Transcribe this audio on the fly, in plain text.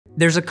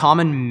There's a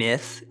common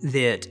myth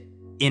that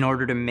in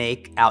order to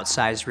make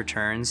outsized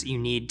returns, you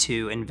need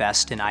to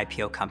invest in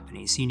IPO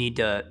companies. You need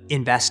to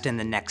invest in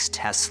the next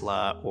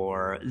Tesla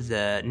or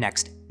the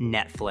next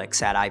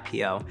Netflix at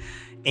IPO.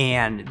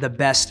 And the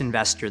best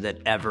investor that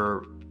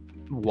ever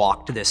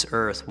walked this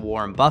earth,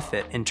 Warren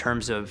Buffett, in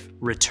terms of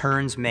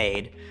returns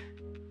made,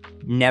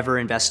 never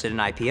invested in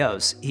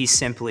IPOs. He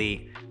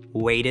simply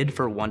waited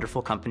for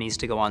wonderful companies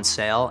to go on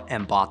sale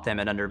and bought them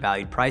at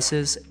undervalued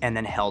prices and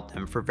then held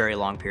them for very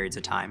long periods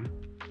of time.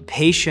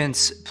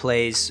 Patience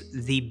plays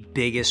the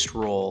biggest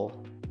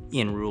role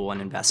in Rule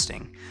 1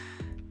 investing.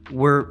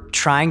 We're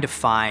trying to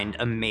find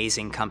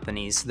amazing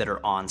companies that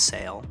are on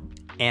sale,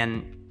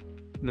 and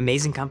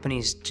amazing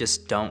companies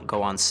just don't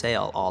go on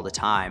sale all the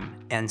time.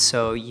 And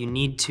so you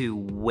need to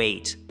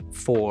wait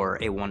for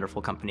a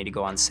wonderful company to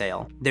go on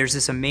sale. There's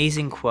this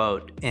amazing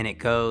quote, and it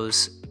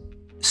goes,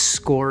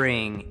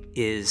 "Scoring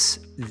is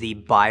the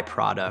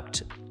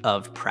byproduct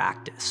of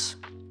practice."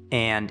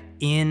 And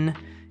in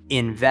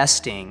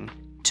investing,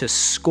 to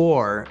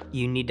score,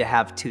 you need to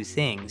have two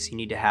things. You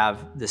need to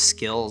have the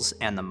skills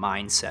and the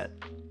mindset.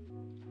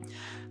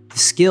 The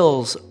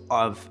skills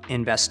of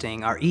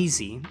investing are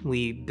easy.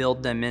 We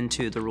build them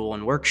into the Rule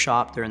 1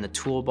 workshop. They're in the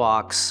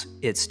toolbox.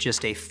 It's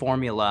just a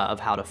formula of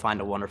how to find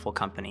a wonderful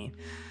company.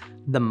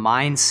 The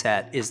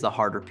mindset is the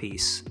harder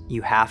piece.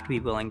 You have to be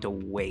willing to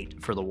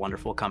wait for the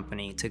wonderful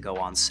company to go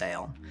on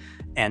sale.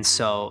 And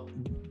so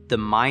the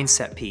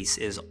mindset piece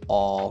is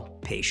all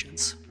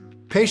patience.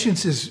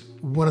 Patience is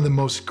one of the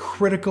most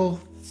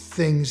critical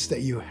things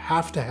that you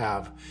have to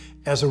have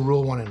as a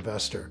Rule 1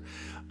 investor.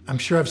 I'm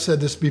sure I've said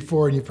this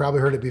before and you've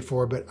probably heard it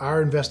before, but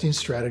our investing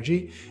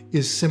strategy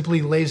is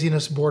simply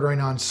laziness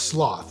bordering on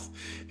sloth.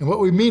 And what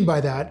we mean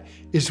by that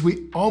is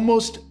we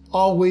almost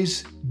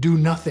always do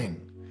nothing.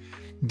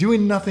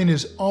 Doing nothing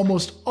is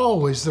almost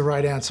always the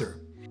right answer.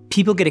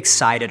 People get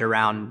excited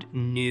around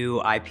new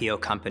IPO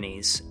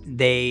companies.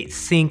 They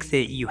think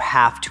that you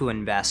have to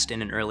invest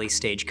in an early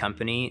stage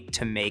company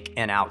to make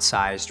an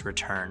outsized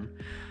return.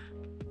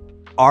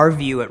 Our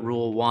view at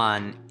Rule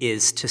 1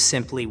 is to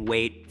simply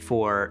wait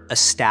for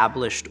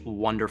established,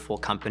 wonderful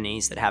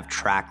companies that have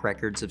track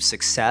records of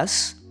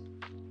success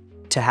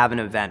to have an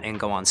event and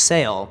go on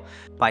sale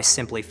by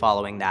simply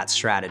following that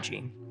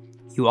strategy.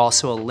 You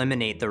also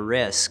eliminate the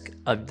risk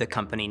of the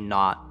company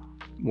not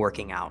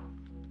working out.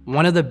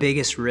 One of the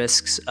biggest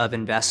risks of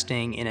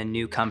investing in a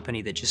new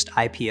company that just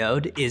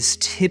IPO'd is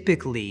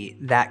typically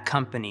that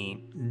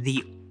company,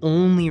 the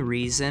only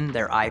reason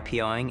they're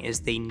IPOing is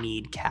they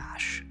need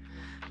cash.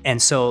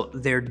 And so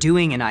they're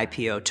doing an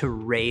IPO to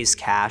raise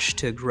cash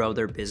to grow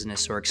their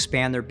business or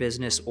expand their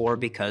business, or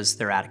because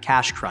they're at a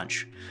cash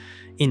crunch.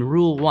 In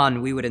Rule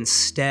 1, we would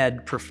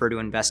instead prefer to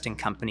invest in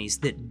companies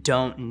that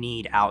don't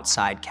need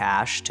outside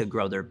cash to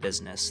grow their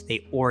business.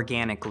 They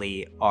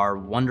organically are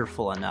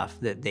wonderful enough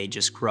that they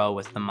just grow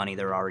with the money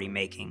they're already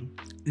making.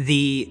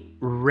 The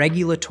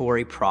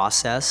regulatory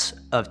process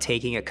of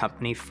taking a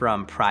company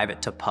from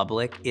private to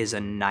public is a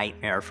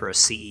nightmare for a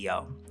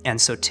CEO. And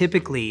so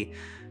typically,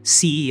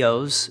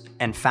 CEOs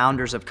and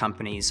founders of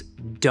companies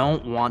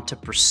don't want to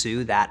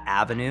pursue that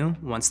avenue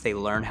once they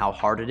learn how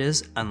hard it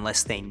is,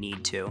 unless they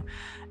need to.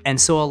 And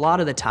so a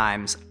lot of the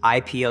times,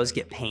 IPOs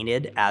get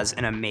painted as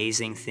an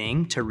amazing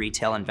thing to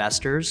retail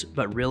investors,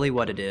 but really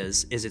what it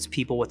is it's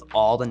people with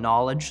all the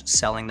knowledge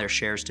selling their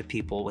shares to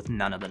people with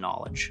none of the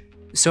knowledge.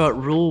 So at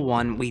Rule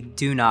 1, we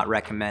do not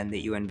recommend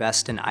that you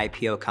invest in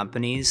IPO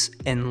companies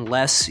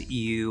unless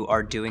you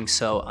are doing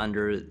so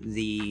under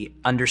the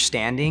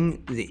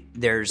understanding that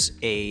there's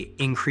an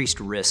increased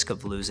risk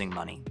of losing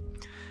money.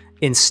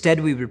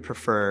 Instead, we would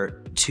prefer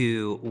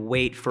to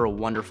wait for a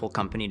wonderful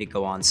company to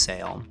go on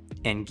sale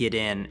and get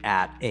in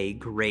at a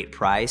great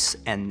price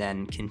and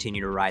then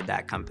continue to ride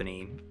that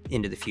company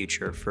into the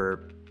future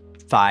for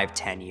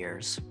 5-10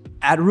 years.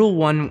 At Rule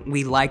 1,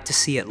 we like to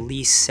see at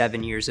least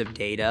 7 years of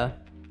data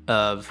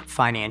of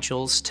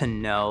financials to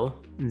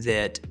know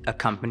that a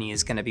company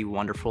is going to be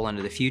wonderful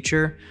into the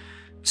future.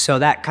 So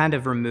that kind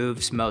of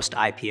removes most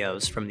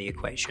IPOs from the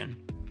equation.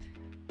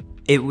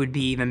 It would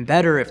be even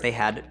better if they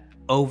had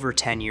over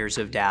 10 years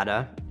of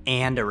data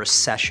and a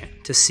recession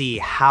to see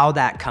how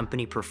that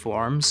company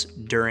performs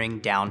during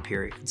down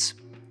periods.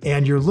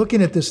 And you're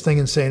looking at this thing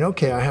and saying,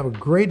 okay, I have a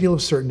great deal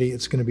of certainty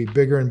it's going to be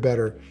bigger and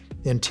better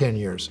in 10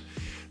 years.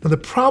 Now, the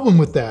problem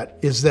with that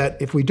is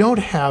that if we don't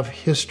have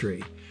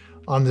history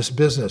on this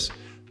business,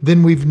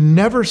 then we've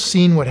never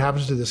seen what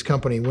happens to this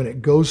company when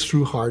it goes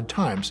through hard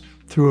times,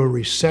 through a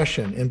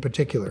recession in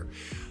particular.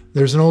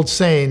 There's an old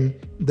saying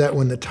that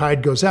when the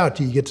tide goes out,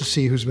 you get to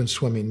see who's been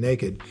swimming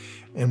naked.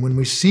 And when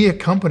we see a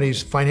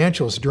company's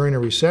financials during a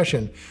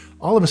recession,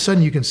 all of a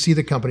sudden you can see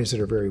the companies that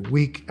are very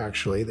weak,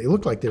 actually. They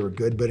look like they were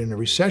good, but in a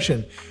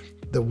recession,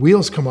 the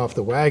wheels come off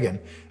the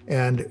wagon,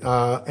 and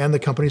the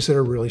companies that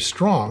are really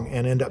strong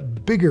and end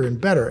up bigger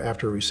and better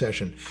after a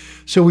recession.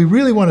 So we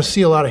really want to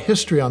see a lot of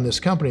history on this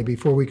company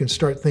before we can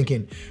start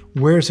thinking,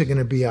 where's it going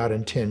to be out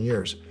in 10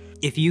 years?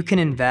 If you can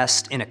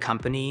invest in a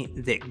company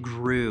that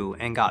grew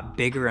and got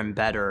bigger and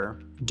better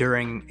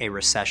during a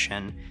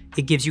recession,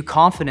 it gives you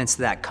confidence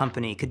that that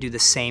company could do the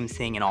same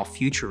thing in all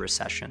future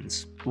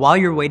recessions. While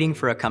you're waiting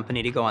for a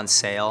company to go on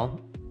sale,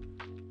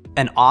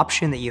 an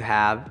option that you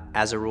have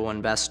as a rule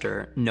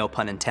investor, no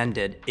pun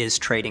intended, is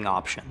trading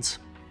options.